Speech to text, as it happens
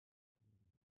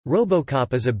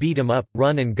RoboCop is a beat-em-up,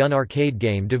 run-and-gun arcade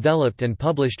game developed and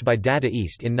published by Data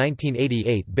East in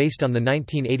 1988 based on the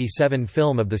 1987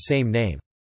 film of the same name.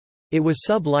 It was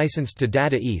sub-licensed to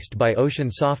Data East by Ocean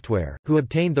Software, who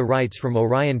obtained the rights from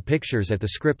Orion Pictures at the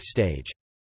script stage.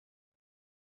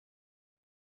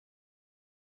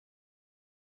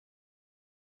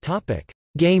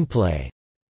 Gameplay.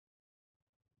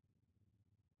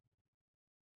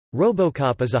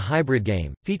 RoboCop is a hybrid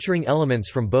game, featuring elements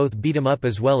from both beat-em-up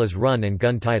as well as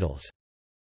run-and-gun titles.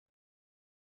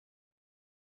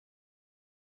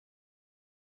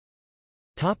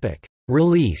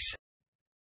 Release.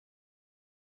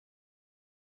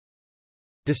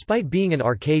 Despite being an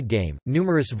arcade game,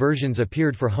 numerous versions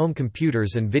appeared for home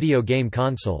computers and video game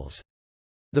consoles.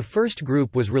 The first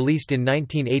group was released in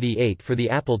 1988 for the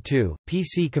Apple II,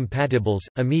 PC compatibles,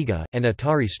 Amiga, and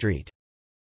Atari ST.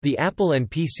 The Apple and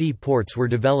PC ports were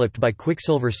developed by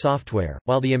Quicksilver Software,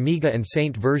 while the Amiga and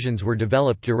Saint versions were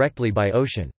developed directly by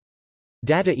Ocean.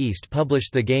 Data East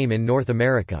published the game in North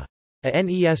America. A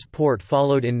NES port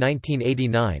followed in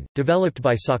 1989, developed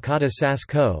by Sakata SAS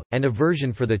Co., and a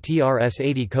version for the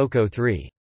TRS-80 Coco 3.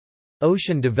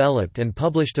 Ocean developed and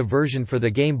published a version for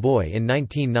the Game Boy in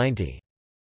 1990.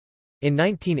 In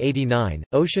 1989,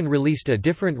 Ocean released a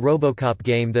different RoboCop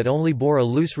game that only bore a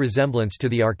loose resemblance to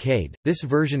the arcade. This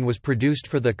version was produced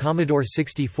for the Commodore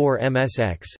 64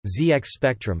 MSX, ZX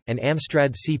Spectrum, and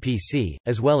Amstrad CPC,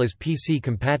 as well as PC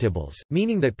compatibles,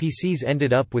 meaning that PCs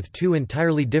ended up with two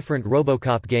entirely different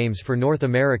RoboCop games for North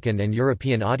American and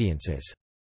European audiences.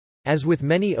 As with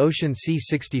many Ocean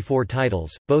C64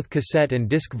 titles, both cassette and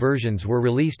disc versions were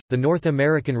released. The North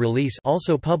American release,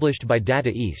 also published by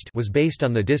Data East, was based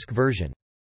on the disc version.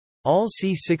 All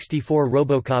C64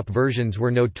 RoboCop versions were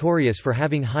notorious for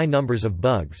having high numbers of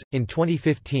bugs. In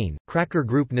 2015, cracker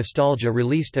group Nostalgia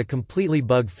released a completely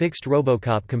bug-fixed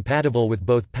RoboCop compatible with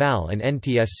both PAL and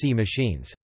NTSC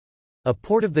machines. A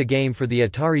port of the game for the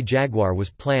Atari Jaguar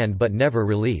was planned but never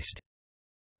released.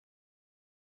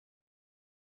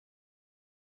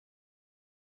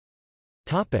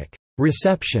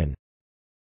 Reception.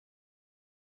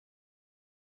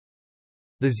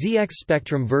 The ZX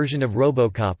Spectrum version of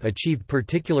RoboCop achieved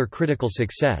particular critical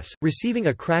success, receiving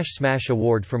a Crash Smash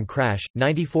Award from Crash,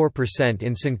 94%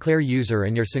 in Sinclair User,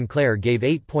 and Your Sinclair gave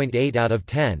 8.8 out of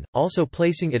 10, also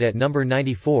placing it at number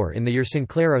 94 in the Your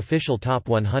Sinclair official Top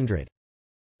 100.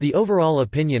 The overall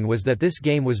opinion was that this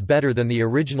game was better than the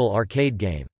original arcade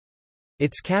game.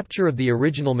 Its capture of the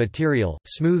original material,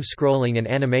 smooth scrolling and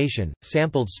animation,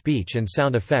 sampled speech and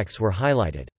sound effects were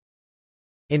highlighted.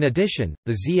 In addition,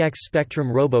 the ZX Spectrum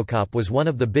RoboCop was one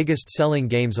of the biggest-selling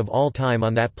games of all time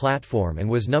on that platform and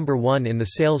was number 1 in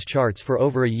the sales charts for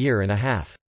over a year and a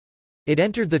half. It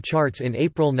entered the charts in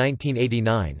April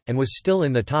 1989, and was still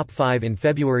in the top 5 in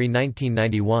February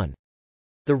 1991.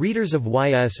 The readers of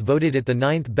YS voted it the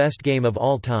 9th best game of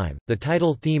all time. The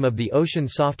title theme of the Ocean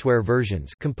Software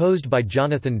versions, composed by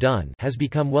Jonathan Dunn, has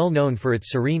become well known for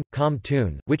its serene, calm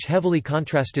tune, which heavily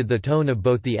contrasted the tone of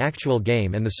both the actual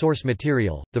game and the source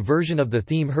material. The version of the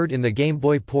theme heard in the Game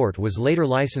Boy port was later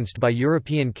licensed by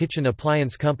European kitchen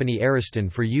appliance company Ariston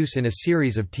for use in a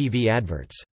series of TV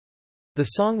adverts. The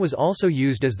song was also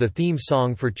used as the theme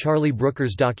song for Charlie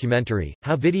Brooker's documentary,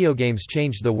 How Video Games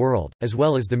Changed the World, as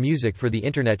well as the music for the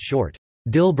internet short,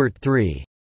 Dilbert 3.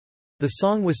 The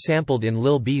song was sampled in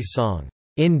Lil B's song,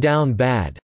 In Down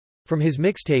Bad, from his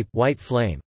mixtape, White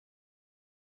Flame.